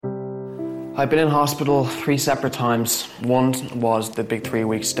I've been in hospital 3 separate times. One was the big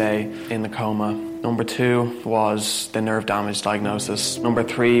 3-week stay in the coma. Number 2 was the nerve damage diagnosis. Number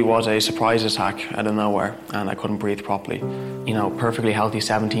 3 was a surprise attack out of nowhere and I couldn't breathe properly. You know, perfectly healthy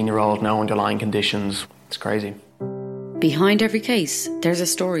 17-year-old, no underlying conditions. It's crazy. Behind every case, there's a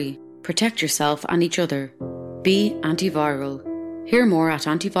story. Protect yourself and each other. Be antiviral. Hear more at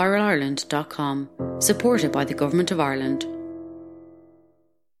antiviralireland.com. Supported by the Government of Ireland.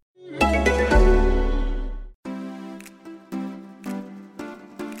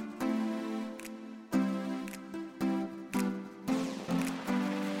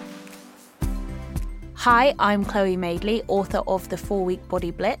 Hi, I'm Chloe Madeley, author of The 4-Week Body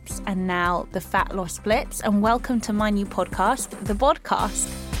Blitz and now The Fat Loss Blitz, and welcome to my new podcast, The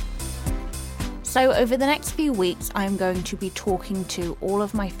Bodcast. So over the next few weeks, I'm going to be talking to all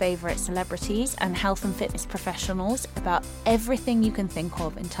of my favourite celebrities and health and fitness professionals about everything you can think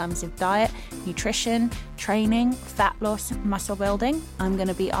of in terms of diet, nutrition, training, fat loss, muscle building. I'm going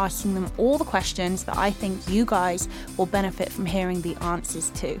to be asking them all the questions that I think you guys will benefit from hearing the answers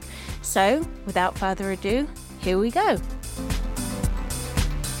to. So without further ado, here we go.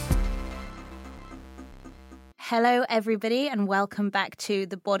 Hello, everybody, and welcome back to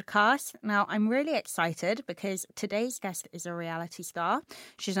the podcast. Now, I'm really excited because today's guest is a reality star.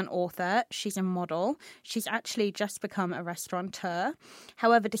 She's an author. She's a model. She's actually just become a restaurateur.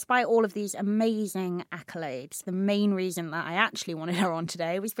 However, despite all of these amazing accolades, the main reason that I actually wanted her on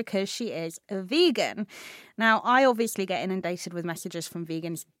today was because she is a vegan. Now, I obviously get inundated with messages from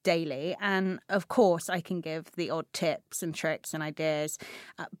vegans daily, and of course I can give the odd tips and tricks and ideas,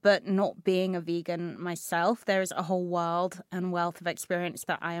 but not being a vegan myself, there is a whole world and wealth of experience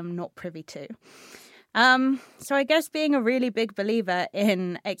that I am not privy to. So I guess being a really big believer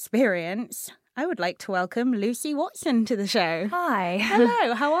in experience, I would like to welcome Lucy Watson to the show. Hi.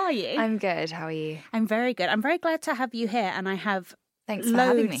 Hello, how are you? I'm good. How are you? I'm very good. I'm very glad to have you here, and I have Thanks for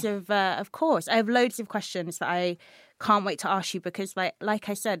having me. Of course. I have loads of questions that I can't wait to ask you because, like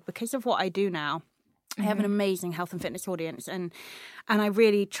I said, because of what I do now, I have an amazing health and fitness audience, and I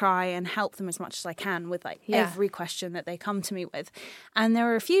really try and help them as much as I can with every question that they come to me with. And there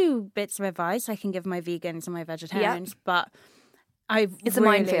are a few bits of advice I can give my vegans and my vegetarians, but it's a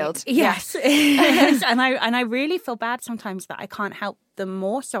minefield. Yes. and I really feel bad sometimes that I can't help them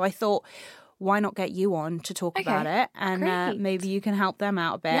more. So I thought, why not get you on to talk about it? And maybe you can help them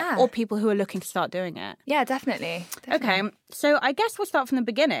out a bit, or people who are looking to start doing it. Yeah, definitely. Okay, so I guess we'll start from the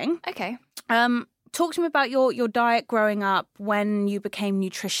beginning. Okay. Talk to me about your diet growing up, when you became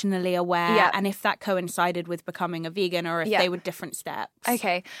nutritionally aware, and if that coincided with becoming a vegan or if they were different steps.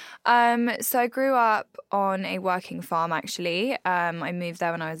 Okay. So I grew up on a working farm, actually. I moved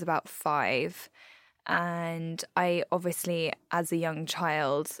there when I was about 5. And I obviously, as a young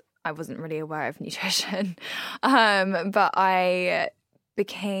child, I wasn't really aware of nutrition. But I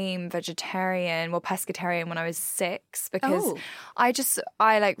became pescatarian when I was 6 because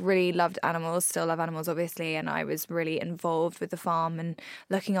I really loved animals, still love animals obviously, and I was really involved with the farm and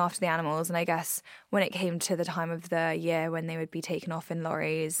looking after the animals. And I guess when it came to the time of the year when they would be taken off in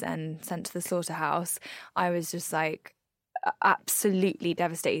lorries and sent to the slaughterhouse, I was just absolutely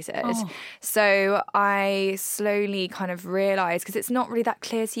devastated. So I slowly kind of realised, because it's not really that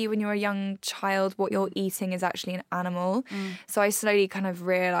clear to you when you're a young child what you're eating is actually an animal. So I slowly kind of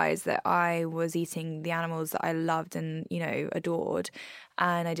realised that I was eating the animals that I loved and, adored,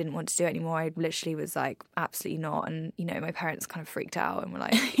 and I didn't want to do it anymore. I literally was like, absolutely not. And, my parents kind of freaked out and were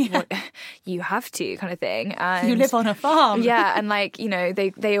like, what? You have to, kind of thing. And you live on a farm. Yeah, and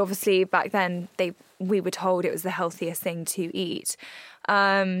they obviously back then we were told it was the healthiest thing to eat.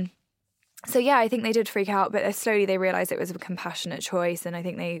 So yeah, I think they did freak out, but slowly they realised it was a compassionate choice, and I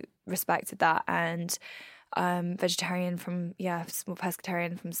think they respected that. And pescatarian from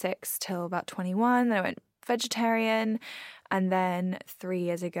 6 till about 21. Then I went vegetarian, and then 3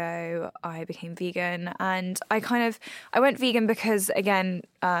 years ago I became vegan. And I went vegan because, again,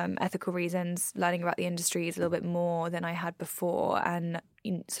 ethical reasons, learning about the industry is a little bit more than I had before, and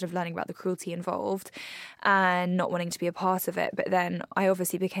sort of learning about the cruelty involved and not wanting to be a part of it. But then I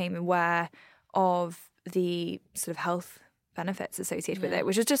obviously became aware of the sort of health benefits associated with it,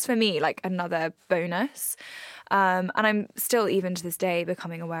 which was just for me another bonus. And I'm still, even to this day,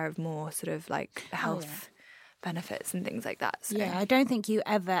 becoming aware of more sort of health benefits and things like that. So. Yeah, I don't think you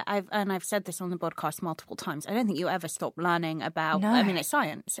ever, I've said this on the podcast multiple times, I don't think you ever stop learning about, I mean, it's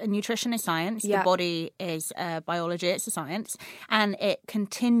science, and nutrition is science, the body is biology, it's a science, and it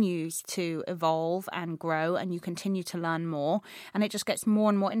continues to evolve and grow, and you continue to learn more, and it just gets more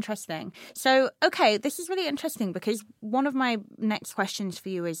and more interesting. So, okay, this is really interesting, because one of my next questions for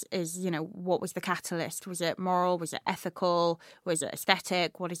you is what was the catalyst? Was it moral? Was it ethical? Was it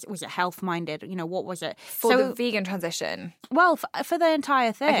aesthetic? Was it health-minded? What was it? For the vegan transition? Well, for the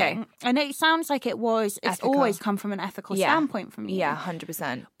entire thing. Okay. And it sounds like it's ethical. Always come from an ethical standpoint from you. Yeah,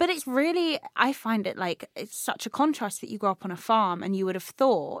 100%. But it's really, I find it like, it's such a contrast that you grew up on a farm and you would have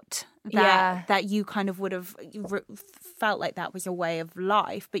thought that you kind of would have felt like that was a way of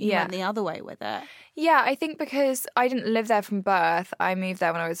life, but you went the other way with it. Yeah, I think because I didn't live there from birth. I moved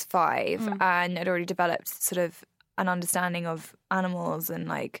there when I was 5 and had already developed sort of an understanding of animals and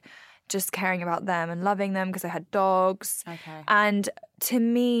like just caring about them and loving them because I had dogs. Okay. And to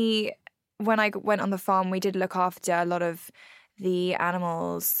me, when I went on the farm, we did look after a lot of the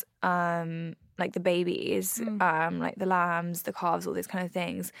animals, like the babies, like the lambs, the calves, all these kind of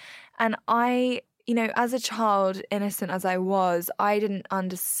things. And I, as a child, innocent as I was, I didn't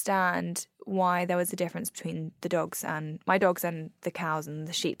understand why there was a difference between the dogs and my dogs and the cows and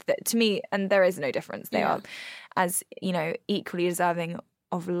the sheep. That to me, and there is no difference. They are, as equally deserving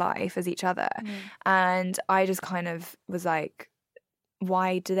of life as each other. And I just kind of was like,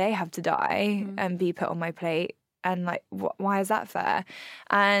 why do they have to die and be put on my plate? And like, why is that fair?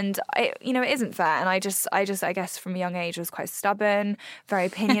 And it isn't fair. And I guess from a young age was quite stubborn, very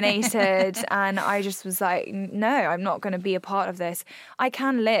opinionated, and I just was like, no, I'm not going to be a part of this. I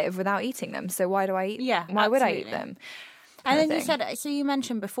can live without eating them, so why do I eat? Yeah, why would I eat them? And then you said, so you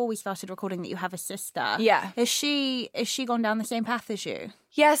mentioned before we started recording that you have a sister. Yeah. Is she gone down the same path as you?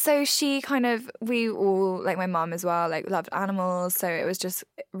 Yeah, so we all, like my mum as well, like loved animals. So it was just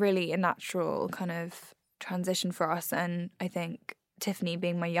really a natural kind of transition for us. And I think Tiffany,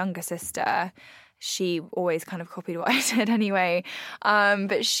 being my younger sister, she always kind of copied what I did anyway.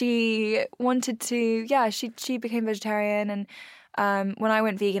 But she wanted to, she became vegetarian. And when I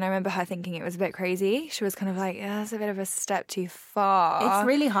went vegan, I remember her thinking it was a bit crazy. She was kind of like, that's a bit of a step too far. It's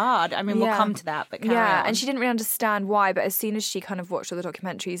really hard. I mean, we'll come to that, but carry on. And she didn't really understand why. But as soon as she kind of watched all the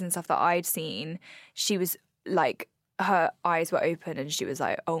documentaries and stuff that I'd seen, she was like, her eyes were open and she was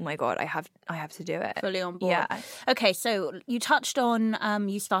like, oh my God, I have to do it. Fully on board. Yeah. Okay, so you touched on,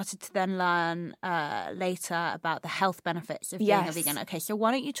 you started to then learn later about the health benefits of being a vegan. Okay, so why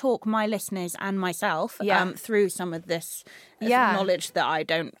don't you talk my listeners and myself through some of this knowledge that I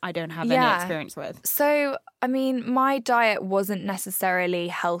don't have any experience with. So, I mean, my diet wasn't necessarily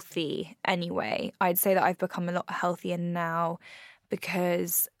healthy anyway. I'd say that I've become a lot healthier now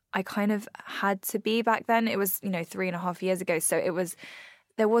because I kind of had to be back then. It was, 3.5 years ago. So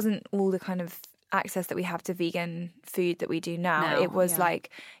there wasn't all the kind of access that we have to vegan food that we do now. It was like,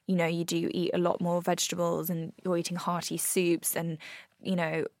 you do eat a lot more vegetables and you're eating hearty soups and,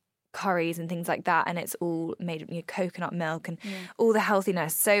 curries and things like that. And it's all made of coconut milk and all the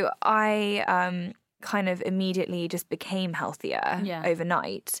healthiness. So I kind of immediately just became healthier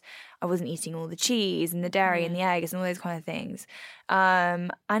overnight. I wasn't eating all the cheese and the dairy and the eggs and all those kind of things.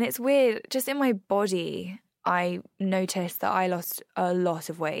 And it's weird, just in my body, I noticed that I lost a lot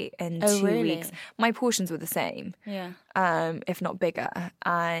of weight in 2 weeks. My portions were the same, if not bigger.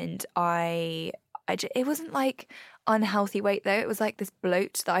 And it wasn't like unhealthy weight though. It was like this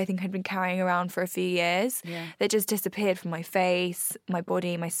bloat that I think I'd been carrying around for a few years that just disappeared from my face, my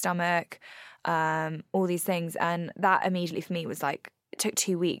body, my stomach, all these things. And that immediately for me was like, it took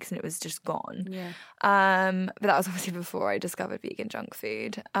 2 weeks and it was just gone. But that was obviously before I discovered vegan junk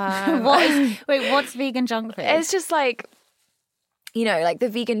food. What's vegan junk food? It's just like, like the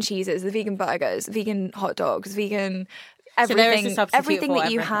vegan cheeses, the vegan burgers, vegan hot dogs, vegan everything. So everything that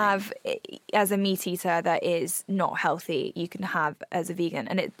you have as a meat eater that is not healthy, you can have as a vegan.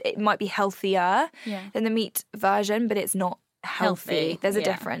 And it might be healthier than the meat version, but it's not healthy. There's a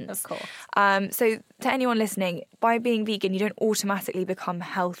difference. Of course. So to anyone listening, by being vegan, you don't automatically become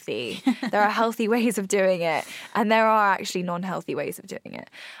healthy. There are healthy ways of doing it, and there are actually non-healthy ways of doing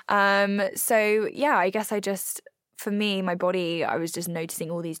it. So yeah, I guess for me, my body, I was just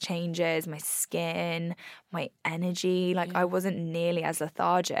noticing all these changes, my skin, my energy. Like I wasn't nearly as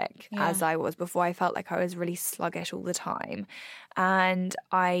lethargic as I was before. I felt like I was really sluggish all the time. And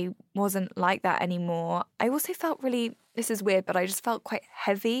I wasn't like that anymore. I also felt really, this is weird, but I just felt quite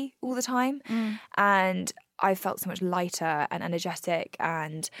heavy all the time. And I felt so much lighter and energetic,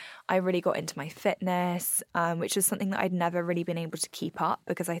 and I really got into my fitness, which is something that I'd never really been able to keep up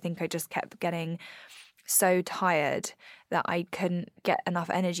because I think I just kept getting so tired that I couldn't get enough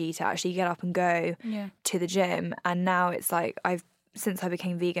energy to actually get up and go to the gym. And now it's like since I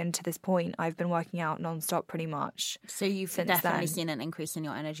became vegan to this point, I've been working out nonstop pretty much. So you've definitely seen an increase in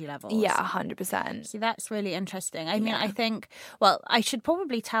your energy levels. Yeah, 100%. See, that's really interesting. I mean, I think, well, I should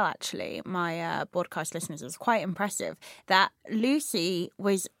probably tell actually my podcast listeners, it was quite impressive that Lucy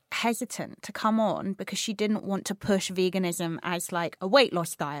was hesitant to come on because she didn't want to push veganism as like a weight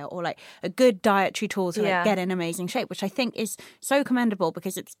loss diet or like a good dietary tool to like get in amazing shape, which I think is so commendable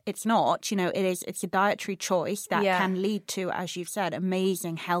because it's not, you know, it's a dietary choice that can lead to, as you've said,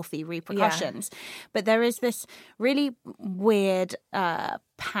 amazing healthy repercussions. But there is this really weird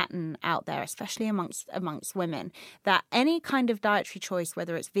pattern out there, especially amongst women, that any kind of dietary choice,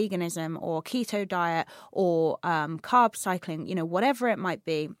 whether it's veganism or keto diet or carb cycling, you know, whatever it might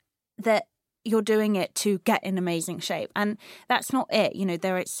be, that you're doing it to get in amazing shape. And that's not it. You know,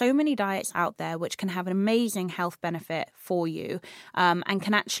 there are so many diets out there which can have an amazing health benefit for you and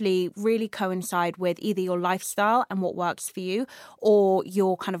can actually really coincide with either your lifestyle and what works for you or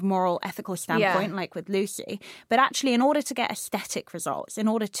your kind of moral, ethical standpoint, like with Lucy. But actually, in order to get aesthetic results, in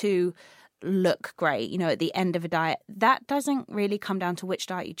order to look great, you know, at the end of a diet, that doesn't really come down to which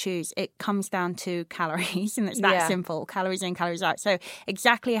diet you choose. It comes down to calories, and it's that simple. Calories in, calories out. So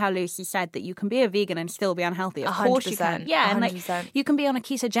exactly how Lucy said that you can be a vegan and still be unhealthy. Of course you can. Yeah, 100%. And like you can be on a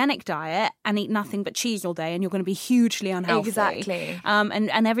ketogenic diet and eat nothing but cheese all day and you're going to be hugely unhealthy. Exactly.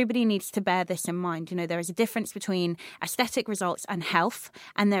 And everybody needs to bear this in mind. You know, there is a difference between aesthetic results and health,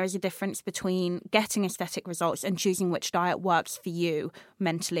 and there is a difference between getting aesthetic results and choosing which diet works for you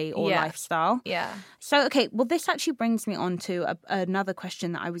mentally or lifestyle. Yeah. So, okay, well, this actually brings me on to another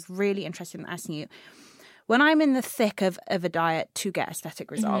question that I was really interested in asking you. When I'm in the thick of a diet to get aesthetic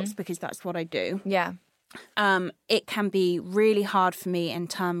results, because that's what I do. Yeah. It can be really hard for me in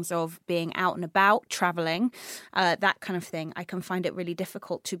terms of being out and about, traveling, that kind of thing. I can find it really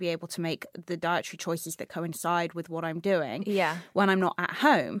difficult to be able to make the dietary choices that coincide with what I'm doing when I'm not at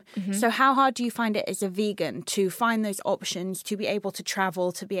home. So how hard do you find it as a vegan to find those options, to be able to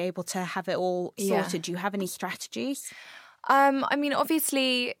travel, to be able to have it all sorted? Do you have any strategies? I mean,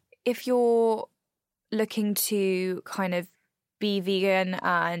 obviously, if you're looking to kind of be vegan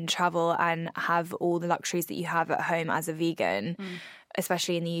and travel and have all the luxuries that you have at home as a vegan,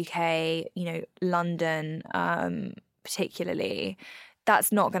 especially in the UK, you know, London particularly,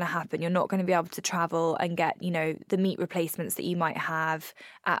 that's not going to happen. You're not going to be able to travel and get, you know, the meat replacements that you might have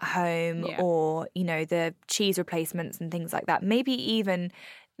at home or, you know, the cheese replacements and things like that. Maybe even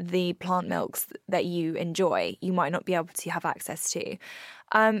the plant milks that you enjoy, you might not be able to have access to.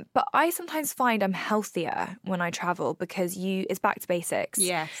 But I sometimes find I'm healthier when I travel because it's back to basics.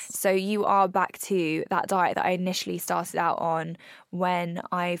 Yes. So you are back to that diet that I initially started out on when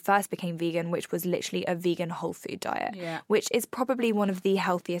I first became vegan, which was literally a vegan whole food diet, which is probably one of the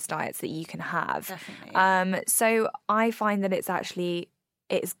healthiest diets that you can have. Definitely. So I find that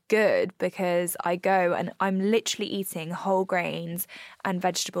it's good because I go and I'm literally eating whole grains and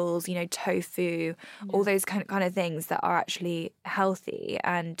vegetables, you know, tofu, all those kind of things that are actually healthy,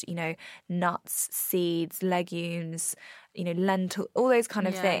 and, you know, nuts, seeds, legumes, you know, lentil, all those kind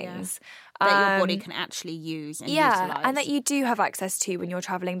of things. That your body can actually use and utilise. And that you do have access to when you're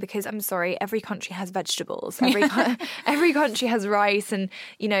travelling, because I'm sorry, every country has vegetables. Every country has rice and,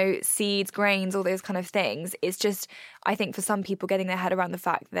 you know, seeds, grains, all those kind of things. It's just, I think for some people getting their head around the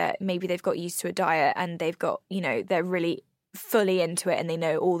fact that maybe they've got used to a diet and they've got, you know, they're really fully into it and they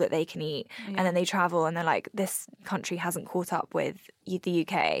know all that they can eat, and then they travel and they're like, this country hasn't caught up with the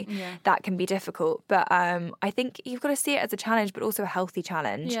UK. That can be difficult, but I think you've got to see it as a challenge, but also a healthy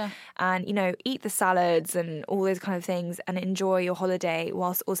challenge. And, you know, eat the salads and all those kind of things and enjoy your holiday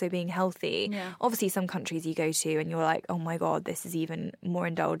whilst also being healthy. Obviously some countries you go to and you're like, oh my god, this is even more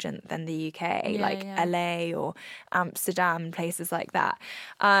indulgent than the UK, LA or Amsterdam, places like that.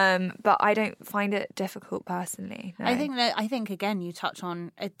 But I don't find it difficult personally. No. I think again you touch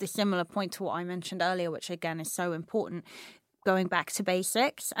on the similar point to what I mentioned earlier, which again is so important. Going back to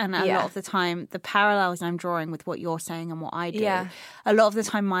basics, and a lot of the time the parallels I'm drawing with what you're saying and what I do, a lot of the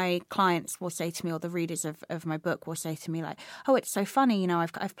time my clients will say to me, or the readers of my book will say to me like, oh, it's so funny, you know,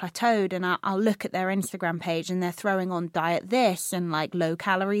 I've plateaued, and I'll look at their Instagram page and they're throwing on diet this and like low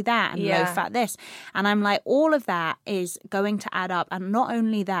calorie that and low fat this, and I'm like, all of that is going to add up. And not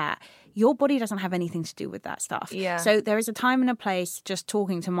only that, your body doesn't have anything to do with that stuff. So there is a time and a place, just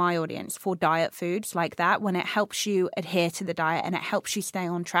talking to my audience, for diet foods like that, when it helps you adhere to the diet and it helps you stay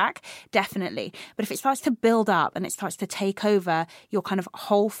on track, definitely. But if it starts to build up and it starts to take over your kind of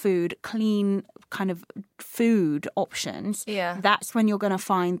whole food, clean kind of food options, Yeah. that's when you're going to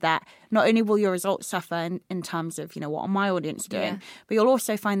find that not only will your results suffer in terms of, you know, what are my audience doing, but you'll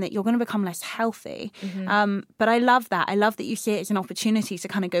also find that you're going to become less healthy. But I love that. I love that you see it as an opportunity to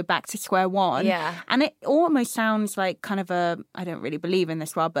kind of go back to square one. Yeah. And it almost sounds like kind of I don't really believe in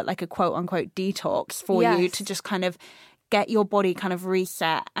this word, but like a quote unquote detox for you to just kind of get your body kind of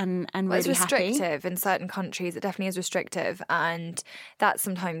reset and really It's restrictive happy. in certain countries. It definitely is restrictive. And that's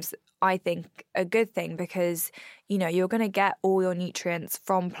sometimes, I think, a good thing because, you know, you're going to get all your nutrients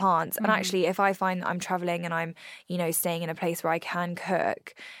from plants. And actually, if I find I'm traveling and I'm, you know, staying in a place where I can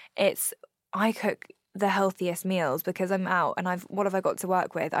cook, I cook the healthiest meals because I'm out and what have I got to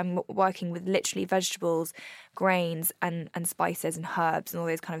work with? I'm working with literally vegetables, grains and spices and herbs and all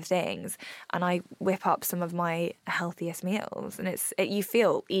those kind of things, and I whip up some of my healthiest meals, and you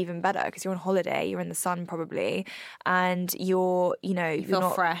feel even better because you're on holiday, you're in the sun probably, and you're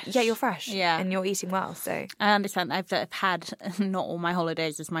not fresh. Yeah, you're fresh. Yeah, and you're eating well. So I understand. I've had not all my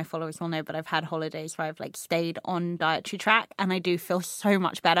holidays, as my followers will know, but I've had holidays where I've like stayed on dietary track, and I do feel so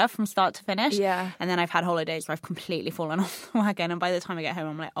much better from start to finish. Yeah, and then I've had holidays where I've completely fallen off the wagon, and by the time I get home,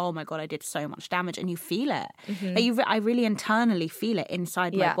 I'm like, oh my god, I did so much damage, and you feel it. Like I really internally feel it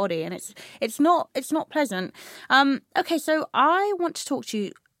inside my body, and it's not pleasant. Okay, so I want to talk to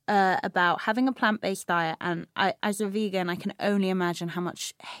you about having a plant-based diet, and as a vegan, I can only imagine how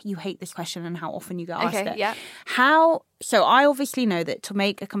much you hate this question and how often you get asked it. Yeah. So I obviously know that to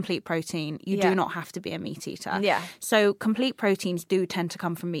make a complete protein, you do not have to be a meat eater. Yeah. So complete proteins do tend to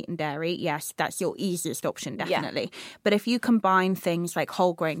come from meat and dairy. Yes, that's your easiest option, definitely. But if you combine things like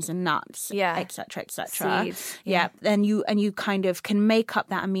whole grains and nuts, et cetera, seeds, then you kind of can make up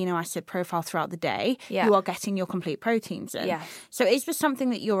that amino acid profile throughout the day. Yeah. You are getting your complete proteins in. Yeah. So is this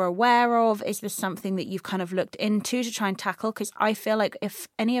something that you're aware of? Is this something that you've kind of looked into to try and tackle? Because I feel like if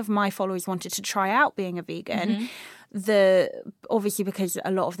any of my followers wanted to try out being a vegan, obviously because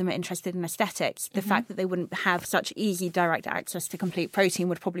a lot of them are interested in aesthetics, the fact that they wouldn't have such easy direct access to complete protein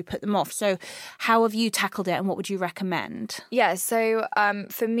would probably put them off. So how have you tackled it, and what would you recommend? Yeah, so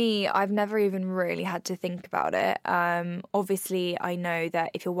for me, I've never even really had to think about it. Obviously, I know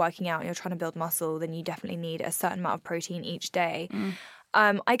that if you're working out and you're trying to build muscle, then you definitely need a certain amount of protein each day.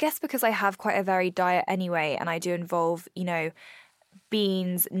 I guess because I have quite a varied diet anyway, and I do involve, you know,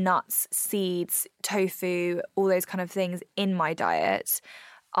 beans, nuts, seeds, tofu, all those kind of things in my diet,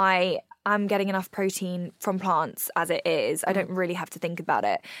 I am getting enough protein from plants as it is. I don't really have to think about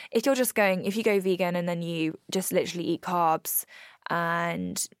it. If you go vegan and then you just literally eat carbs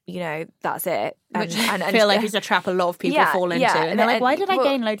and, you know, that's it. Which I feel like is a trap a lot of people fall into. And they're like, why did I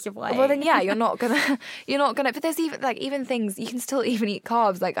gain loads of weight? Well, then, you're not gonna, but there's even things, you can still even eat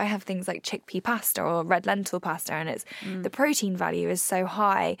carbs. Like I have things like chickpea pasta or red lentil pasta, and the protein value is so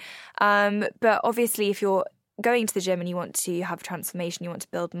high. But obviously if you're going to the gym and you want to have transformation, you want to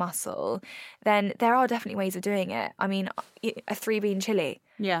build muscle, then there are definitely ways of doing it. I mean, a 3-bean chili.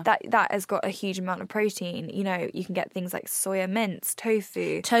 Yeah. That has got a huge amount of protein. You know, you can get things like soya mince,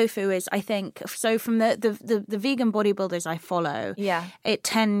 tofu. Tofu is, I think, so from the vegan bodybuilders I follow, I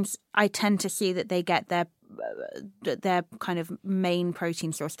tend to see that they get their kind of main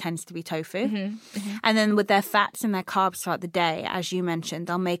protein source tends to be tofu. And then with their fats and their carbs throughout the day, as you mentioned,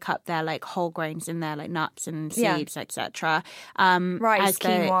 they'll make up their like whole grains in there, like nuts and seeds, etc. Rice,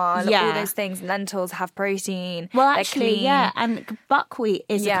 quinoa, all those things. Lentils have protein. Well, actually, and buckwheat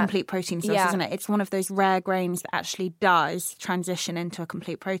is a complete protein source, isn't it? It's one of those rare grains that actually does transition into a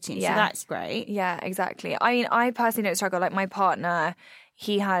complete protein. So that's great. Yeah, exactly. I mean, I personally don't struggle. Like my partner,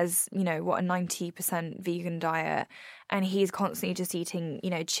 he has, you know, a 90% vegan diet, and he's constantly just eating,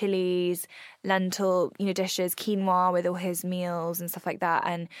 you know, chilies, lentil, you know, dishes, quinoa with all his meals and stuff like that.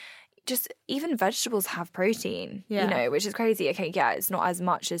 And just even vegetables have protein, you know, which is crazy. Okay, it's not as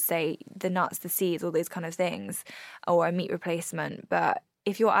much as, say, the nuts, the seeds, all those kind of things, or a meat replacement. But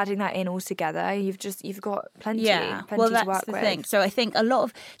if you're adding that in all together, you've got plenty to work with. Well, that's the thing. So I think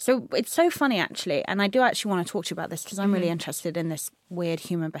so it's so funny actually, and I do actually want to talk to you about this because I'm really interested in this weird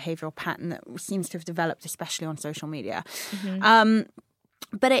human behavioural pattern that seems to have developed, especially on social media.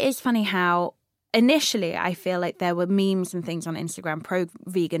 But it is funny how initially I feel like there were memes and things on Instagram,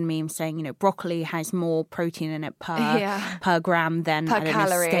 pro-vegan memes saying, you know, broccoli has more protein in it per gram than per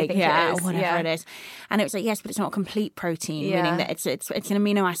calorie, steak, or whatever it is. And it was like, yes, but it's not complete protein, meaning that it's an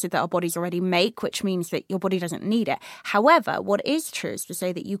amino acid that our bodies already make, which means that your body doesn't need it. However, what is true is to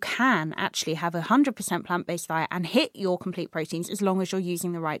say that you can actually have 100% plant-based diet and hit your complete proteins as long as you're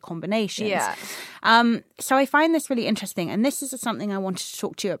using the right combinations. So I find this really interesting, and this is something I wanted to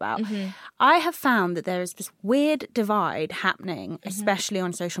talk to you about. I have found that there is this weird divide happening, especially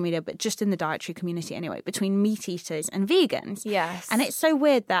on social media, but just in the dietary community anyway, between meat eaters and vegans. Yes. And it's so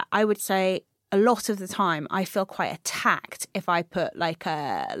weird that I would say a lot of the time I feel quite attacked if I put like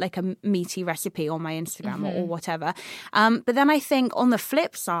a meaty recipe on my Instagram or whatever. But then I think on the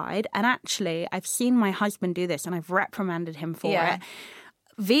flip side, and actually I've seen my husband do this and I've reprimanded him for it.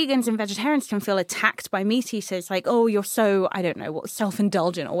 Vegans and vegetarians can feel attacked by meat eaters, like, oh, you're so, I don't know, what,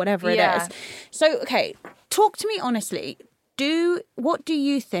 self-indulgent or whatever it is. So, okay, talk to me honestly. What do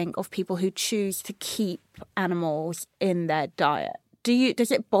you think of people who choose to keep animals in their diet?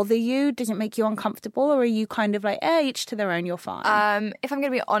 Does it bother you? Does it make you uncomfortable? Or are you kind of like, each to their own, you're fine? If I'm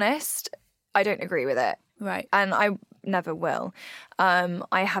going to be honest, I don't agree with it. Right. And I never will.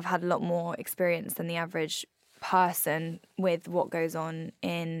 I have had a lot more experience than the average person with what goes on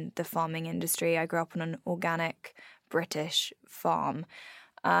in the farming industry. I grew up on an organic British farm.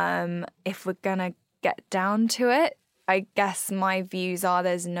 If we're going to get down to it, I guess my views are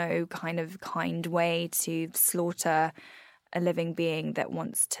there's no kind of kind way to slaughter a living being that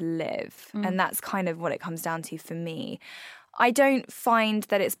wants to live. And that's kind of what it comes down to for me. I don't find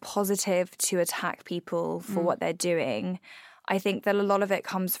that it's positive to attack people for what they're doing. I think that a lot of it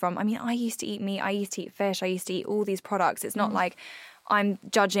comes from, I mean, I used to eat meat, I used to eat fish, I used to eat all these products. It's not like I'm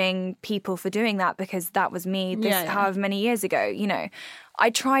judging people for doing that because that was me however many years ago. You know,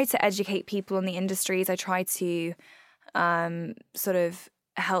 I try to educate people on the industries. I try to sort of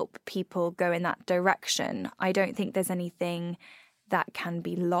help people go in that direction. I don't think there's anything that can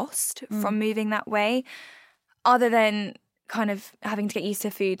be lost from moving that way, other than kind of having to get used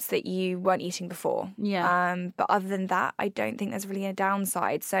to foods that you weren't eating before. But other than that, I don't think there's really a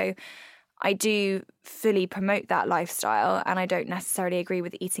downside. So I do fully promote that lifestyle, and I don't necessarily agree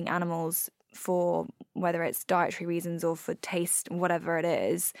with eating animals for whether it's dietary reasons or for taste, whatever it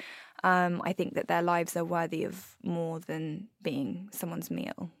is. I think that their lives are worthy of more than being someone's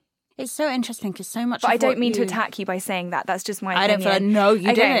meal. It's so interesting because so much. But I don't mean to attack you by saying that. That's just my opinion. I don't feel no,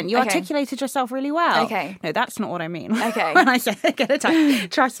 you didn't. You articulated yourself really well. Okay. No, that's not what I mean. Okay. When I say get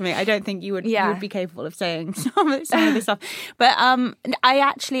attacked, trust me, I don't think you would be capable of saying some of this stuff. But I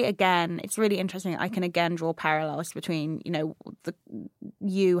actually, again, it's really interesting. I can again draw parallels between, you know,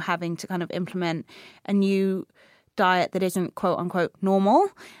 you having to kind of implement a new diet that isn't quote unquote normal.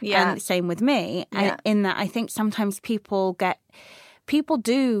 And same with me. And in that I think sometimes people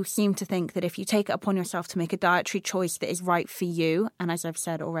do seem to think that if you take it upon yourself to make a dietary choice that is right for you, and as I've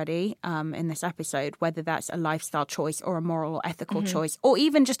said already in this episode, whether that's a lifestyle choice or a moral or ethical choice, or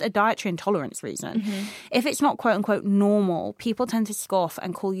even just a dietary intolerance reason, if it's not quote unquote normal, people tend to scoff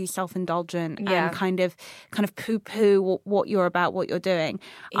and call you self-indulgent and kind of poo-poo what you're about, what you're doing.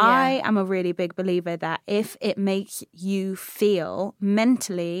 I am a really big believer that if it makes you feel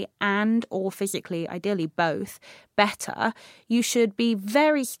mentally and or physically, ideally both, better, you should be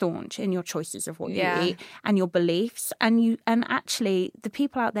very staunch in your choices of what you eat and your beliefs. And actually, the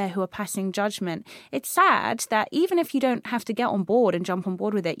people out there who are passing judgment, it's sad that even if you don't have to get on board and jump on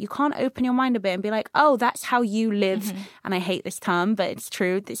board with it, you can't open your mind a bit and be like, oh, that's how you live. And I hate this term, but it's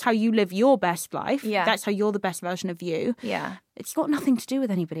true. It's how you live your best life. That's how you're the best version of you. It's got nothing to do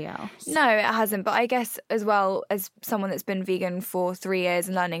with anybody else. No, it hasn't. But I guess as well as someone that's been vegan for 3 years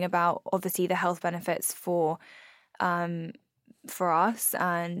and learning about obviously the health benefits for us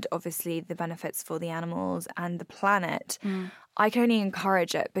and obviously the benefits for the animals and the planet, I can only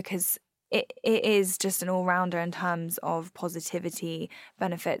encourage it because it is just an all-rounder in terms of positivity,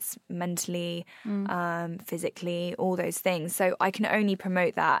 benefits mentally, physically, all those things. So I can only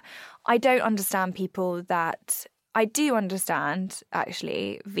promote that. I don't understand people that... I do understand,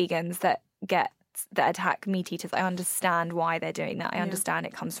 actually, vegans that attack meat eaters. I understand why they're doing that. I understand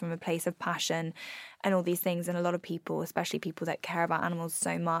it comes from a place of passion and all these things. And a lot of people, especially people that care about animals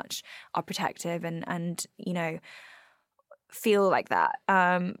so much, are protective and you know, feel like that.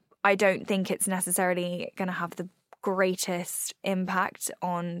 I don't think it's necessarily going to have the greatest impact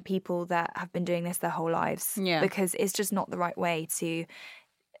on people that have been doing this their whole lives. Because it's just not the right way to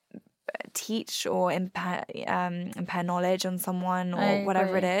teach or impair knowledge on someone or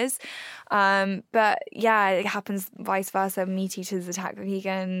whatever it is. But yeah, it happens vice versa. Meat eaters attack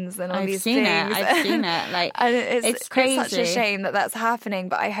vegans and all these things. I've seen it. Like, and it's crazy. It's such a shame that that's happening.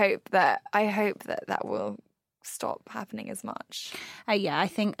 But I hope that will stop happening as much. I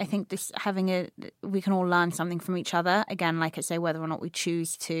think this we can all learn something from each other. Again, like I say, whether or not we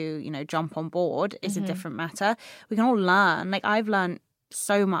choose to, you know, jump on board is a different matter. We can all learn. Like, I've learned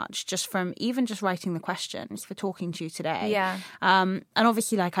so much just from even just writing the questions for talking to you today. Yeah. And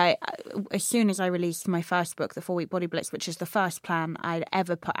obviously, like as soon as I released my first book, The 4-Week Body Blitz, which is the first plan I'd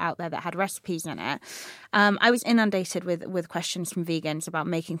ever put out there that had recipes in it, I was inundated with questions from vegans about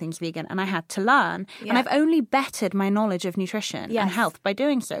making things vegan, and I had to learn. Yeah. And I've only bettered my knowledge of nutrition and health by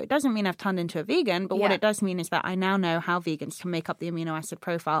doing so. It doesn't mean I've turned into a vegan, but what it does mean is that I now know how vegans can make up the amino acid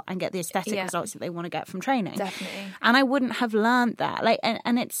profile and get the aesthetic results that they want to get from training. Definitely. And I wouldn't have learned that. Like,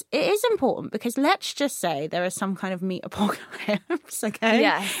 and it is important because let's just say there is some kind of meat apocalypse, okay?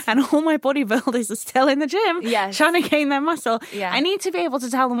 Yes. And all my bodybuilders are still in the gym trying to gain their muscle. Yeah. I need to be able to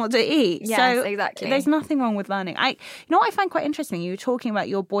tell them what to eat. Yes, so exactly. There's nothing wrong with learning. You know what I find quite interesting? You were talking about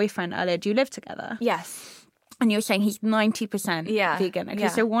your boyfriend earlier. Do you live together? Yes. And you were saying he's 90% vegan. Okay,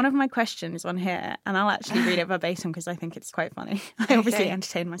 so one of my questions on here, and I'll actually read it verbatim because I think it's quite funny. I obviously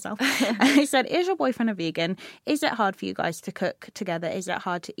entertain myself. I said, is your boyfriend a vegan? Is it hard for you guys to cook together? Is it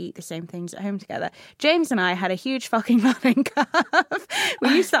hard to eat the same things at home together? James and I had a huge fucking learning curve.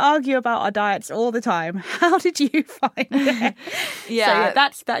 We used to argue about our diets all the time. How did you find it? So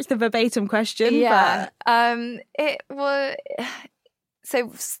that's the verbatim question. Yeah. It was... So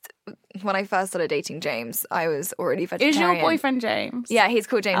when I first started dating James, I was already vegetarian. Is your boyfriend James? Yeah, he's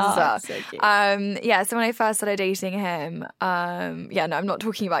called James as well. So cute. So when I first started dating him, I'm not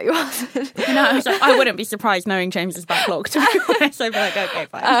talking about your husband. No, I wouldn't be surprised knowing James's backlog, to be honest. I'd be like, okay,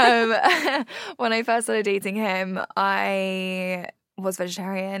 fine. When I first started dating him, I was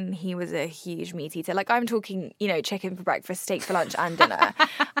vegetarian. He was a huge meat eater. Like, I'm talking, chicken for breakfast, steak for lunch and dinner.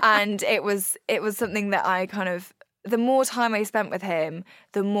 And it was something that I kind of... The more time I spent with him,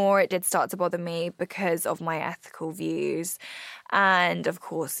 the more it did start to bother me because of my ethical views and, of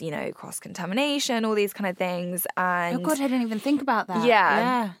course, cross-contamination, all these kind of things. And oh, God, I didn't even think about that.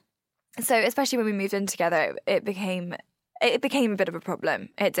 Yeah. So especially when we moved in together, it became a bit of a problem.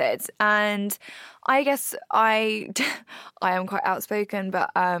 It did. And I guess I am quite outspoken,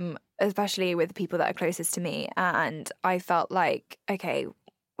 but especially with the people that are closest to me. And I felt like, okay,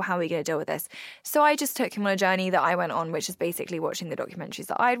 how are we going to deal with this? So I just took him on a journey that I went on, which is basically watching the documentaries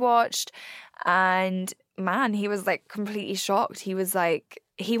that I'd watched. And man, he was like completely shocked. He was like,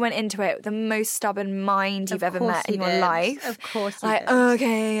 he went into it the most stubborn mind you've ever met in your life. Of course he like, did.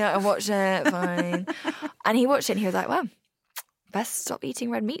 Okay, I watched it, fine. And he watched it and he was like, well, best stop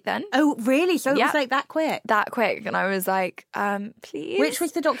eating red meat then. Oh, really? So it was like that quick? That quick. And I was like, please. Which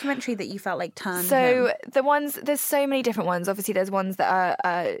was the documentary that you felt like turned So him? the ones, there's so many different ones. Obviously, there's ones that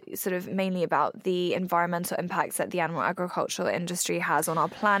are sort of mainly about the environmental impacts that the animal agricultural industry has on our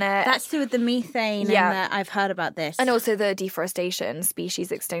planet. That's to do with the methane and I've heard about this. And also the deforestation,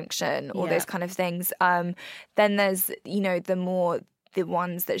 species extinction, all those kind of things. Then there's, the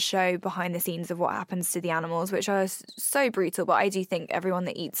ones that show behind the scenes of what happens to the animals, which are so brutal. But I do think everyone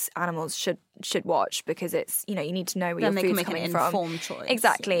that eats animals should watch because it's, you need to know where your food's coming from. Then they can make an informed choice.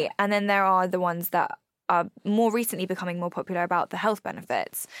 Exactly. Yeah. And then there are the ones that are more recently becoming more popular about the health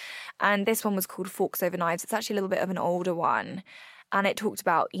benefits. And this one was called Forks Over Knives. It's actually a little bit of an older one. And it talked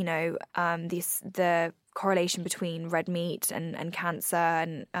about, the correlation between red meat and cancer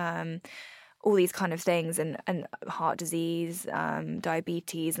and all these kind of things and heart disease,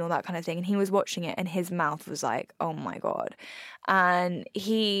 diabetes and all that kind of thing. And he was watching it and his mouth was like, oh my God. And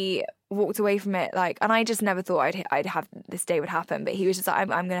he walked away from it and I just never thought I'd have this day would happen. But he was just like, I'm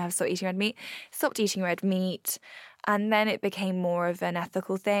going to have to stop eating red meat. Stopped eating red meat. And then it became more of an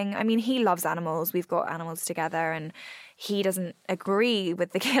ethical thing. I mean, he loves animals. We've got animals together and he doesn't agree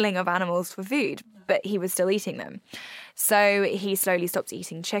with the killing of animals for food, but he was still eating them. So he slowly stopped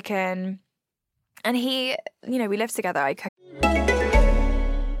eating chicken. And he, we lived together. I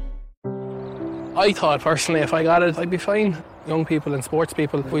thought personally if I got it, I'd be fine. Young people and sports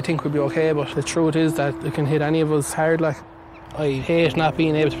people, we think we'd be okay, but the truth is that it can hit any of us hard. I hate not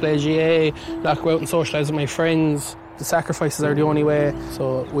being able to play GA, not go out and socialise with my friends. The sacrifices are the only way,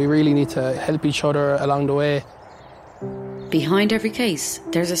 so we really need to help each other along the way. Behind every case,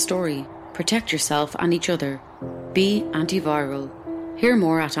 there's a story. Protect yourself and each other. Be antiviral. Hear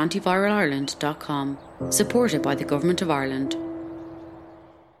more at antiviralarland.com. Supported by the Government of Ireland.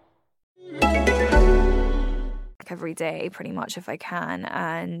 Every day, pretty much, if I can.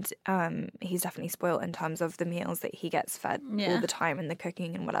 And he's definitely spoilt in terms of the meals that he gets fed all the time and the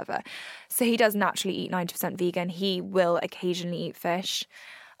cooking and whatever. So he does naturally eat 90% vegan. He will occasionally eat fish.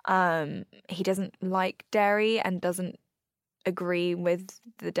 He doesn't like dairy and doesn't agree with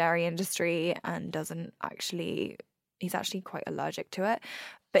the dairy industry and doesn't actually he's actually quite allergic to it.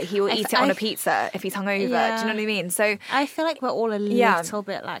 But he will eat it on a pizza if he's hungover. Yeah. Do you know what I mean? So I feel like we're all a little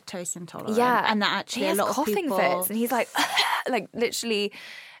bit lactose intolerant. Yeah. And that actually he has a lot of coughing people... fits, and he's like literally,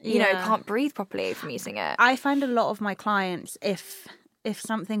 you know, can't breathe properly from eating it. I find a lot of my clients, if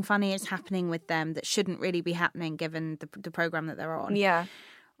something funny is happening with them that shouldn't really be happening given the program that they're on. Yeah.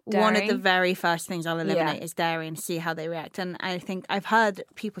 One of Dairy. the very first things I'll eliminate is dairy and see how they react. And I think I've heard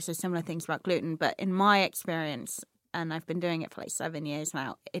people say similar things about gluten, but in my experience, and I've been doing it for like 7 years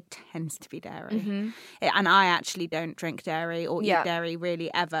now, it tends to be dairy. Mm-hmm. And I actually don't drink dairy or eat dairy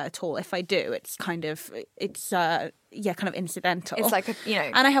really ever at all. If I do, it's kind of incidental. It's like,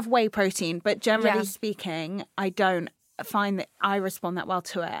 And I have whey protein, but generally speaking, I don't find that I respond that well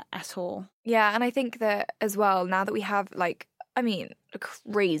to it at all. Yeah, and I think that as well, now that we have a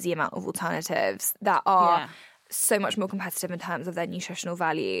crazy amount of alternatives that are so much more competitive in terms of their nutritional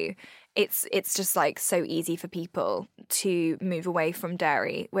value, it's just like so easy for people to move away from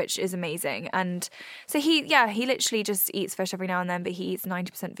dairy, which is amazing. And so he literally just eats fish every now and then, but he eats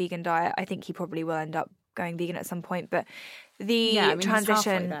 90% vegan diet. I think he probably will end up going vegan at some point, but the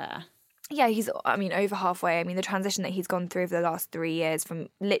transition... he's over halfway. I mean, the transition that he's gone through over the last 3 years from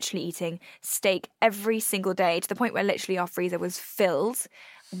literally eating steak every single day to the point where literally our freezer was filled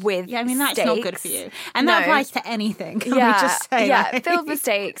with that's steaks. not good for you. And that applies to anything. Can we just say that? Filled with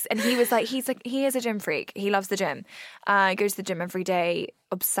steaks. And he is a gym freak. He loves the gym. Goes to the gym every day,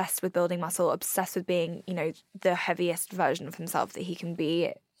 obsessed with building muscle, obsessed with being, the heaviest version of himself that he can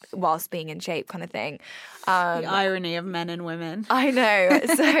be whilst being in shape, kind of thing. The irony of men and women. I know.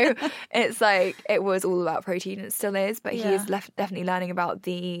 So it's like it was all about protein. It still is, but he is definitely learning about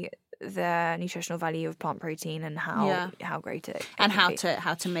the nutritional value of plant protein and how great it and how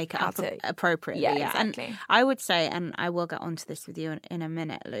to make it up appropriately. Yeah, exactly. And I would say, and I will get onto this with you in a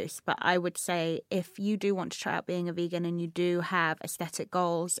minute, Luce, but I would say if you do want to try out being a vegan and you do have aesthetic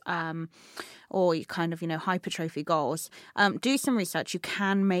goals, or you kind of, hypertrophy goals, do some research. You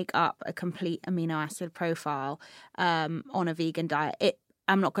can make up a complete amino acid profile on a vegan diet.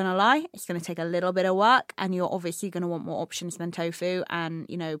 I'm not going to lie, it's going to take a little bit of work, and you're obviously going to want more options than tofu and,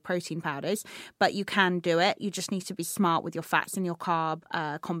 protein powders, but you can do it. You just need to be smart with your fats and your carb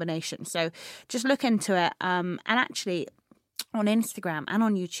combination. So just look into it. And actually, on Instagram and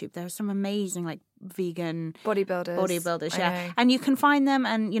on YouTube, there are some amazing, vegan bodybuilders, yeah. And you can find them,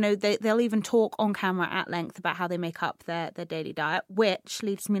 and, they'll even talk on camera at length about how they make up their daily diet, which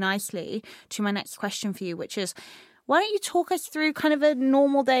leads me nicely to my next question for you, which is, why don't you talk us through kind of a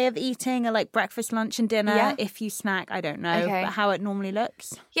normal day of eating, or breakfast, lunch and dinner, if you snack, I don't know, but how it normally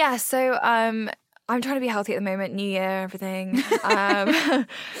looks? Yeah, so I'm trying to be healthy at the moment, new year, everything.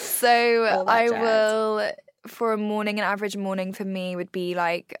 So I will, for an average morning for me would be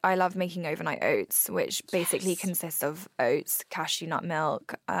I love making overnight oats, which basically consists of oats, cashew nut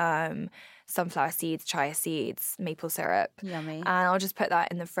milk, sunflower seeds, chia seeds, maple syrup. Yummy. And I'll just put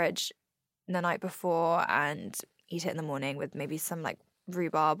that in the fridge the night before and eat it in the morning with maybe some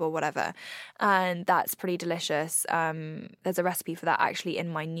rhubarb or whatever, and that's pretty delicious. There's a recipe for that actually in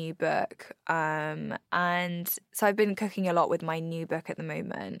my new book, and so I've been cooking a lot with my new book at the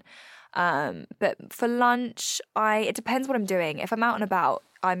moment. But for lunch, it depends what I'm doing. If I'm out and about,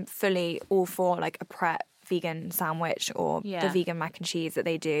 I'm fully all for a Pret vegan sandwich or the vegan mac and cheese that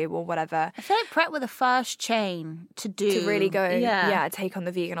they do or whatever. I feel like Pret were the first chain to really go take on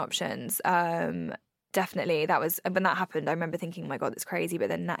the vegan options. Definitely. That was when that happened. I remember thinking, oh my God, that's crazy. But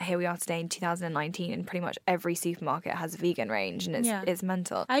then here we are today in 2019, and pretty much every supermarket has a vegan range, and it's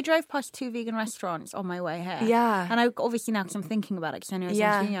mental. I drove past 2 vegan restaurants on my way here. Yeah. And I obviously now, because I'm thinking about it, because I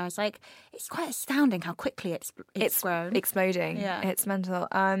know I was like, it's quite astounding how quickly it's grown. Exploding. Yeah. It's mental.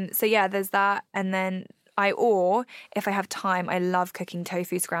 So yeah, there's that. And then if I have time, I love cooking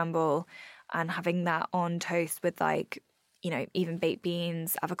tofu scramble and having that on toast with even baked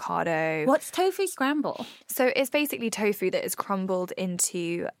beans, avocado. What's tofu scramble? So it's basically tofu that is crumbled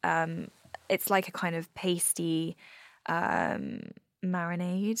into, it's like a kind of pasty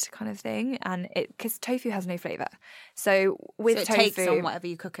marinade kind of thing. And because tofu has no flavour. So with tofu... it takes on whatever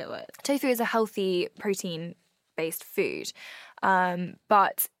you cook it with. Tofu is a healthy protein-based food.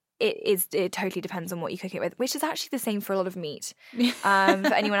 But it totally depends on what you cook it with, which is actually the same for a lot of meat. For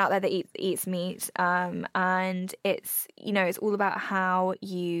anyone out there that eats meat, and it's it's all about how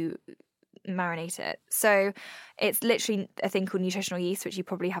you marinate it. So it's literally a thing called nutritional yeast, which you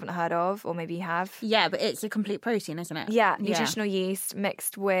probably haven't heard of, or maybe you have. Yeah, but it's a complete protein, isn't it? Yeah, nutritional yeast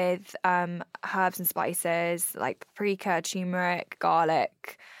mixed with herbs and spices like paprika, turmeric,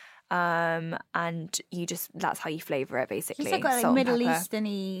 garlic. And that's how you flavour it, basically. It's like a Middle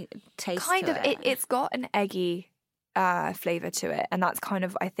Eastern-y taste. Kind of. It's got an eggy flavour to it, and that's kind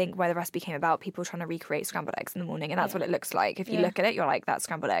of, I think, where the recipe came about. People trying to recreate scrambled eggs in the morning, and that's what it looks like. If you look at it, you're like, that's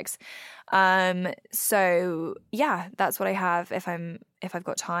scrambled eggs. So yeah, that's what I have if I've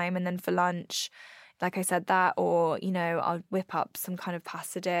got time. And then for lunch, like I said, that, or, you know, I'll whip up some kind of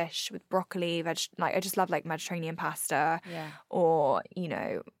pasta dish with broccoli, I just love like Mediterranean pasta. Yeah. Or, you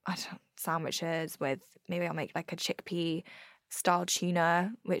know, sandwiches with, maybe I'll make like a chickpea style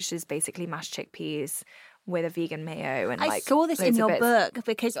tuna, which is basically mashed chickpeas with a vegan mayo. And I saw this in your book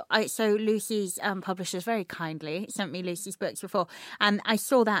because Lucy's publishers very kindly sent me Lucy's books before, and I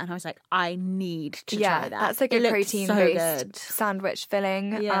saw that and I was like, I need to try that. That's like a protein-based sandwich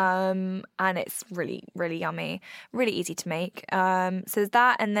filling, and it's really, really yummy, really easy to make. So there's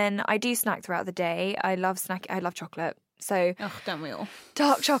that, and then I do snack throughout the day. I love chocolate. So don't we all?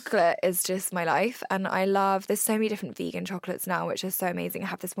 Dark chocolate is just my life, and there's so many different vegan chocolates now, which is so amazing. I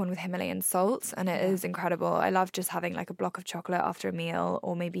have this one with Himalayan salt, and it is incredible. I love just having like a block of chocolate after a meal,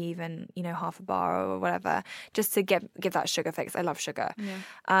 or maybe even, you know, half a bar or whatever, just to give that sugar fix. I love sugar.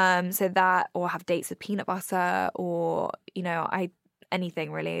 So that, or have dates with peanut butter, or, you know,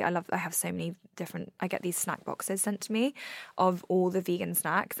 anything really. I have so many different, I get these snack boxes sent to me of all the vegan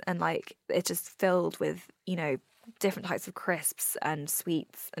snacks, and like it's just filled with, you know, different types of crisps and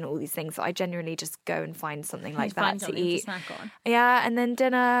sweets and all these things. So I genuinely just go and find something like that to eat. To snack on. Yeah, and then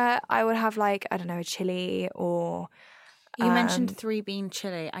dinner I would have like, I don't know, a chili, or you mentioned 3-bean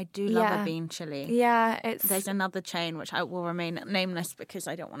chili. I do love a bean chili. Yeah, there's another chain which I will remain nameless because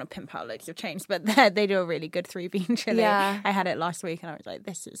I don't want to pimp out loads of chains, but they do a really good 3-bean chili. Yeah. I had it last week and I was like,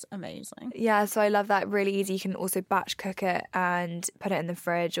 this is amazing. Yeah, so I love that. Really easy. You can also batch cook it and put it in the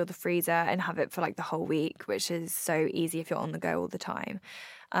fridge or the freezer and have it for like the whole week, which is so easy if you're on the go all the time.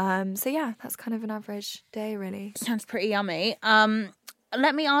 So yeah, that's kind of an average day, really. Sounds pretty yummy.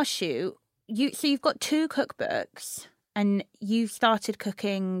 Let me ask you, so you've got 2 cookbooks. And you started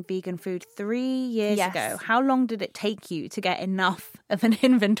cooking vegan food 3 years ago. How long did it take you to get enough of an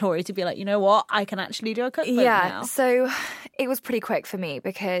inventory to be like, you know what, I can actually do a cookbook now? So it was pretty quick for me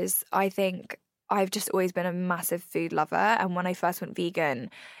because I think I've just always been a massive food lover. And when I first went vegan,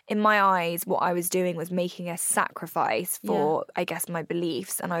 in my eyes, what I was doing was making a sacrifice for, I guess, my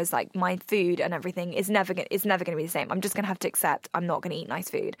beliefs. And I was like, my food and everything is never going to be the same. I'm just going to have to accept I'm not going to eat nice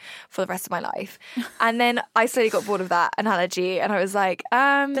food for the rest of my life. And then I slowly got bored of that analogy. And I was like,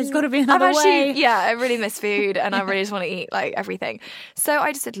 there's got to be another way. Yeah, I really miss food and I really just want to eat like everything. So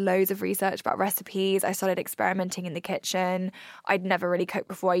I just did loads of research about recipes. I started experimenting in the kitchen. I'd never really cooked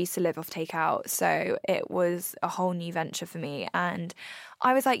before. I used to live off takeout. So it was a whole new venture for me. And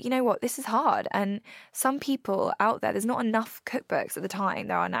I was like, you know what, this is hard. And some people out there's not enough cookbooks at the time.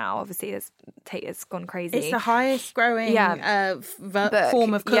 There are now. Obviously, it's gone crazy. It's the highest growing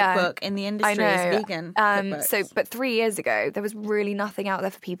form of cookbook in the industry. I know. Is vegan cookbooks. But 3 years ago, there was really nothing out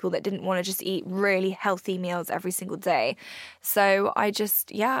there for people that didn't want to just eat really healthy meals every single day. So I just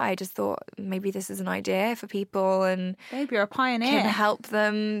thought maybe this is an idea for people, and maybe you're a pioneer. Can help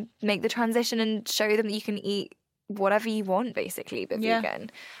them make the transition and show them that you can eat whatever you want, basically, but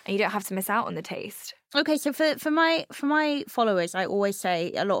vegan, and you don't have to miss out on the taste. Okay, so for my followers, I always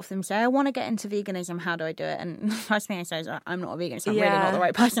say, a lot of them say, I want to get into veganism, how do I do it? And the first thing I say is, I'm not a vegan, so I'm really not the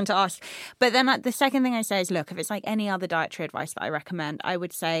right person to ask. But then the second thing I say is, look, if it's like any other dietary advice that I recommend, I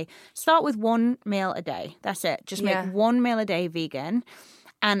would say start with 1 meal a day. That's it. Just make 1 meal a day vegan.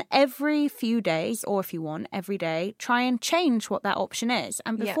 And every few days, or if you want, every day, try and change what that option is.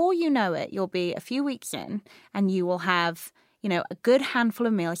 And before you know it, you'll be a few weeks in and you will have, you know, a good handful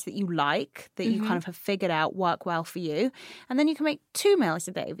of meals that you like, that you kind of have figured out work well for you. And then you can make 2 meals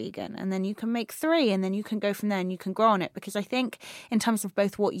a day vegan, and then you can make 3, and then you can go from there and you can grow on it. Because I think in terms of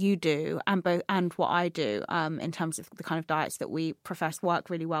both what you do and what I do, in terms of the kind of diets that we profess work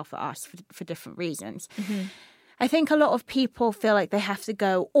really well for us for different reasons. I think a lot of people feel like they have to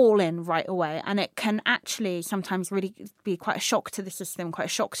go all in right away, and it can actually sometimes really be quite a shock to the system, quite a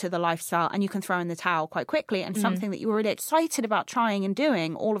shock to the lifestyle, and you can throw in the towel quite quickly, and something that you were really excited about trying and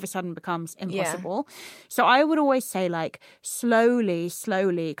doing all of a sudden becomes impossible. So I would always say, like, slowly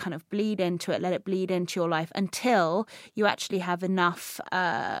kind of bleed into it, let it bleed into your life until you actually have enough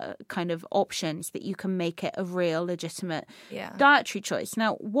kind of options that you can make it a real legitimate dietary choice.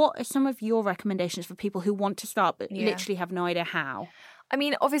 Now, what are some of your recommendations for people who want to start but literally have no idea how? I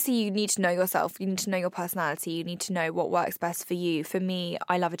mean, obviously you need to know yourself. You need to know your personality. You need to know what works best for you. For me,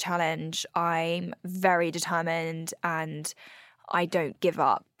 I love a challenge. I'm very determined, and I don't give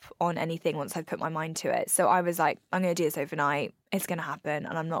up on anything once I've put my mind to it. So I was like, I'm going to do this overnight. It's going to happen,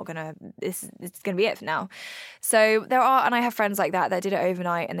 and I'm not going to, it's going to be it for now. So there are, and I have friends like that did it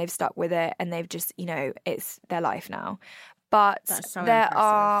overnight and they've stuck with it, and they've just, it's their life now. But so there impressive.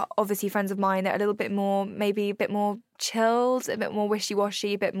 are obviously friends of mine that are a little bit more, maybe a bit more chilled, a bit more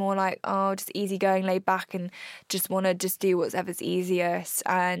wishy-washy, a bit more like, just easygoing, laid back, and just want to just do whatever's easiest.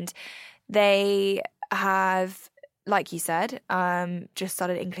 And they have, like you said, just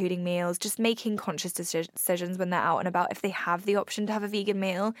started including meals, just making conscious decisions when they're out and about. If they have the option to have a vegan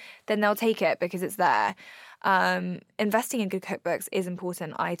meal, then they'll take it because it's there. Investing in good cookbooks is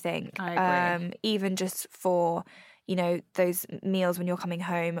important, I think. I agree. Even just for, those meals when you're coming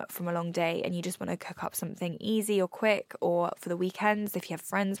home from a long day and you just want to cook up something easy or quick, or for the weekends if you have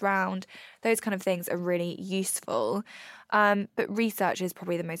friends round, those kind of things are really useful. But research is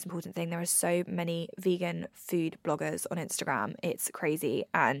probably the most important thing. There are so many vegan food bloggers on Instagram. It's crazy.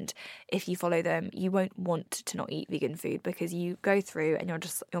 And if you follow them, you won't want to not eat vegan food, because you go through and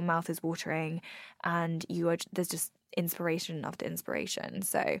your mouth is watering, and there's just inspiration after inspiration.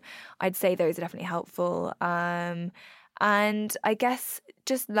 So I'd say those are definitely helpful. And I guess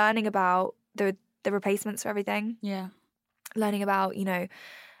just learning about the replacements for everything. Yeah. Learning about,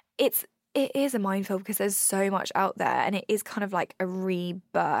 it is a minefield because there's so much out there, and it is kind of like a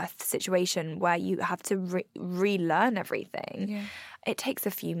rebirth situation where you have to relearn everything. Yeah. It takes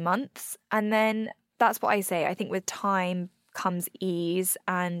a few months, and then that's what I say. I think with time comes ease,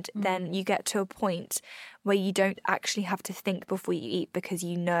 and then you get to a point where you don't actually have to think before you eat, because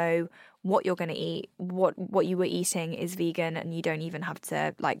you know what you're going to eat, what you were eating is vegan, and you don't even have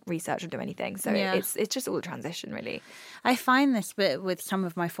to research or do anything. So it's just all a transition, really. I find this bit with some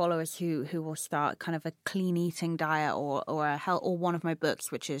of my followers who will start kind of a clean eating diet or one of my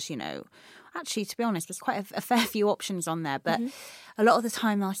books, which is, actually, to be honest, there's quite a fair few options on there, but a lot of the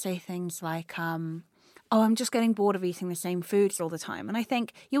time they'll say things like, I'm just getting bored of eating the same foods all the time. And I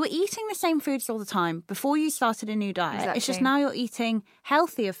think you were eating the same foods all the time before you started a new diet. Exactly. It's just now you're eating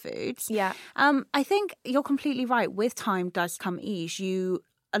healthier foods. Yeah. I think you're completely right. With time does come ease.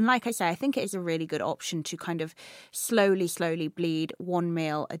 And like I say, I think it is a really good option to kind of slowly bleed one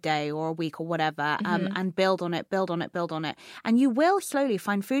meal a day or a week or whatever, and build on it. And you will slowly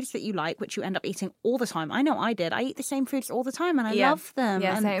find foods that you like, which you end up eating all the time. I know I did. I eat the same foods all the time, and I love them.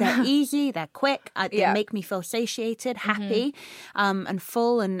 Yeah, and same. they're easy, they're quick, they make me feel satiated, happy, and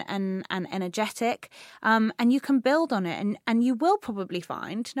full and energetic. And you can build on it. And you will probably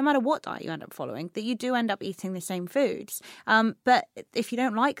find, no matter what diet you end up following, that you do end up eating the same foods. But if you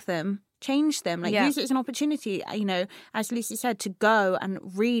don't like them, change them. Use it as an opportunity, as Lucy said, to go and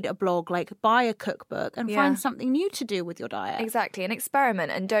read a blog, buy a cookbook and find something new to do with your diet. Exactly, and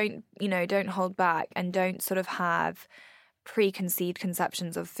experiment, and don't hold back, and don't sort of have preconceived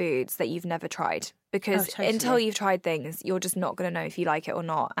conceptions of foods that you've never tried. Because until you've tried things, you're just not going to know if you like it or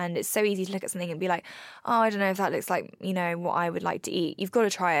not. And it's so easy to look at something and be like, I don't know if that looks like, what I would like to eat. You've got to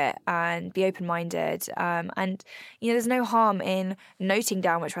try it and be open-minded. And, there's no harm in noting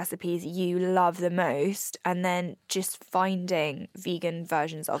down which recipes you love the most and then just finding vegan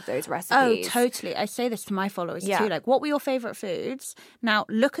versions of those recipes. Oh, totally. I say this to my followers too. What were your favourite foods? Now,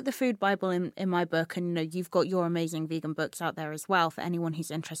 look at the food Bible in my book, and, you've got your amazing vegan books out there as well for anyone who's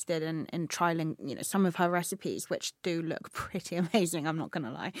interested in trialling, some of her recipes, which do look pretty amazing, I'm not going to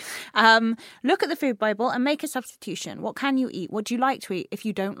lie. Look at the food Bible and make a substitution. What can you eat? What do you like to eat? If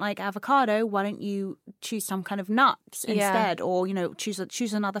you don't like avocado, why don't you choose some kind of nuts instead? Or,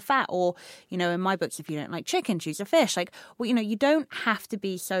 choose another fat. Or, in my books, if you don't like chicken, choose a fish. You don't have to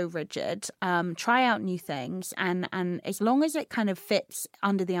be so rigid. Try out new things. And as long as it kind of fits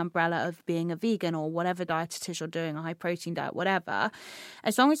under the umbrella of being a vegan or whatever diet it is you're doing, a high protein diet, whatever,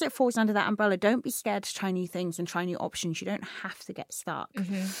 as long as it falls under that umbrella, don't be scared to try new things and try new options. You don't have to get stuck.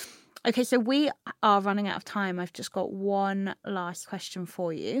 Okay, so we are running out of time. I've just got one last question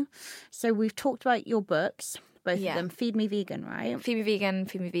for you. So we've talked about your books, both of them. Feed Me Vegan, right? Feed Me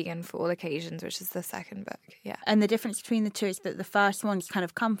Vegan for All Occasions, which is the second book, And the difference between the two is that the first one is kind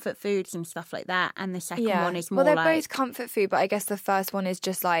of comfort foods and stuff like that, and the second one is more they're both comfort food, but I guess the first one is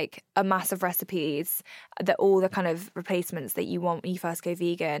just like a mass of recipes, that all the kind of replacements that you want when you first go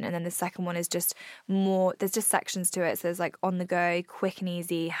vegan, and then the second one is just more, there's just sections to it. So there's on the go, quick and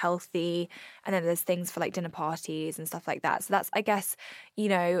easy, healthy, and then there's things for dinner parties and stuff like that. So that's, I guess,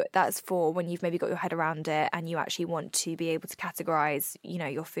 that's for when you've maybe got your head around it and you actually want to be able to categorize, you know,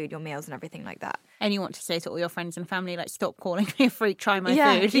 your food, your meals and everything like that. And you want to say to all your friends and family, like, stop calling me a freak, try my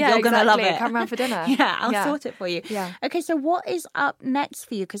food. Yeah, You're going to love it. Come around for dinner. I'll sort it for you. Yeah. Okay, so what is up next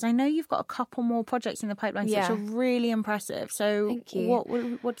for you? Because I know you've got a couple more projects in the pipeline, which are really impressive. So thank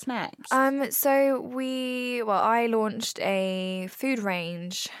you. What's next? So I launched a food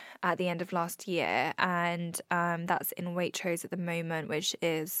range at the end of last year, and that's in Waitrose at the moment, which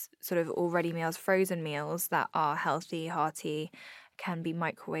is sort of all ready meals, frozen meals that are healthy, hearty, can be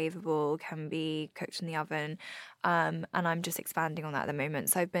microwavable, can be cooked in the oven, and I'm just expanding on that at the moment.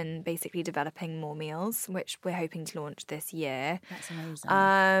 So I've been basically developing more meals, which we're hoping to launch this year. That's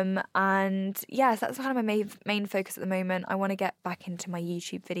amazing. And yes, that's kind of my main focus at the moment. I want to get back into my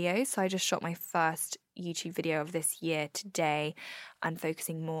YouTube videos. So I just shot my first YouTube video of this year today, and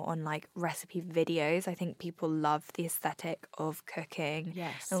focusing more on like recipe videos. I think people love the aesthetic of cooking,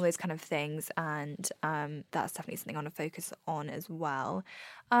 and all those kind of things, and that's definitely something I want to focus on as well.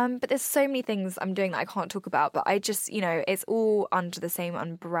 But there's so many things I'm doing that I can't talk about, but I just, you know, it's all under the same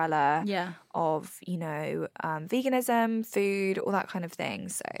umbrella of, you know, veganism, food, all that kind of thing.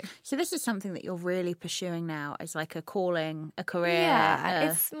 So this is something that you're really pursuing now as like a calling, a career.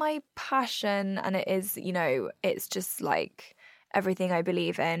 Yeah, it's my passion, and it is, you know, it's just like everything I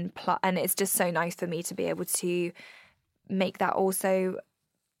believe in, and it's just so nice for me to be able to make that also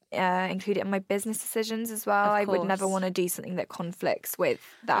include it in my business decisions as well. I would never want to do something that conflicts with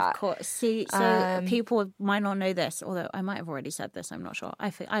that. Of course. See, so people might not know this, although I might have already said this, I'm not sure.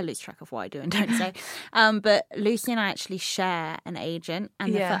 I lose track of what I do and don't say. But Lucy and I actually share an agent,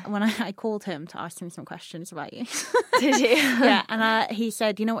 and when I called him to ask him some questions about you. Did you? Yeah, and he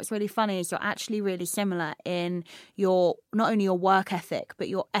said, you know what's really funny is you're actually really similar in your, not only your work ethic, but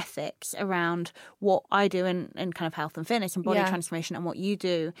your ethics around what I do in kind of health and fitness and body transformation, and what you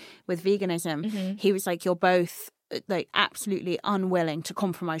do with veganism. He was like, you're both like absolutely unwilling to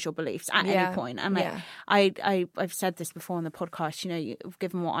compromise your beliefs at any point. And like, I've said this before on the podcast, you know,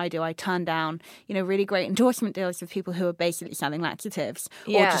 given what I do, I turn down, you know, really great endorsement deals with people who are basically selling laxatives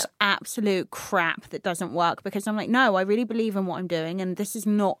or just absolute crap that doesn't work, because I'm like, no, I really believe in what I'm doing, and this is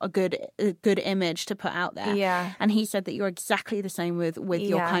not a good image to put out there. And he said that you're exactly the same with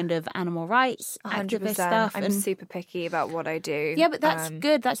your kind of animal rights 100%. activist stuff. I'm super picky about what I do. Yeah, but that's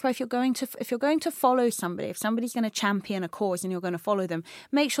good. That's why if you're going to follow somebody, if somebody's going to champion a cause and you're going to follow them,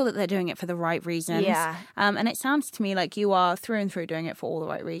 make sure that they're doing it for the right reasons. And it sounds to me like you are through and through doing it for all the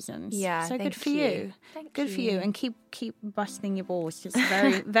right reasons. So good for you. Good for you. And keep busting your balls. It's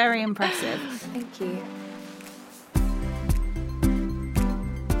very, very impressive. Thank you.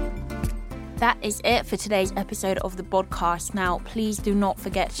 That is it for today's episode of the podcast. Now, please do not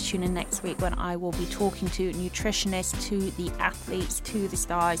forget to tune in next week when I will be talking to nutritionists, to the athletes, to the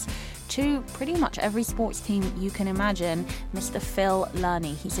stars, to pretty much every sports team you can imagine, Mr. Phil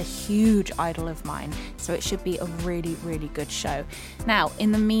Lurney. He's a huge idol of mine, so it should be a really, really good show. Now,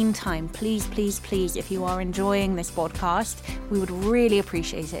 in the meantime, please, if you are enjoying this podcast, we would really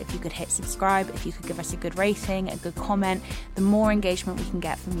appreciate it if you could hit subscribe, if you could give us a good rating, a good comment. The more engagement we can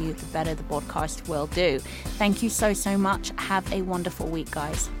get from you, the better the podcast will do. Thank you so much. Have a wonderful week,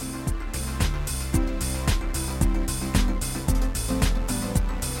 guys.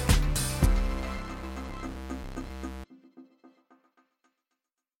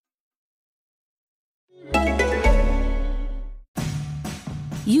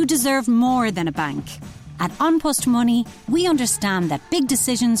 You deserve more than a bank. At An Post Money, we understand that big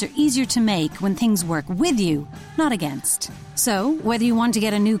decisions are easier to make when things work with you, not against. So, whether you want to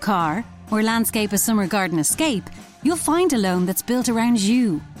get a new car or landscape a summer garden escape, you'll find a loan that's built around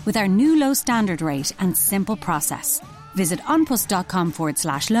you with our new low standard rate and simple process. Visit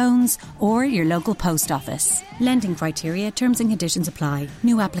onpost.com/loans or your local post office. Lending criteria, terms and conditions apply.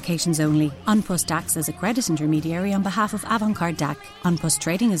 New applications only. An Post acts as a credit intermediary on behalf of Avantcard DAC. An Post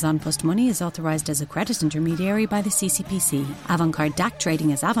trading as An Post Money is authorised as a credit intermediary by the CCPC. Avantcard DAC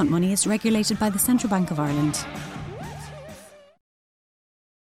trading as Avant Money is regulated by the Central Bank of Ireland.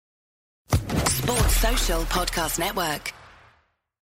 Sports Social Podcast Network.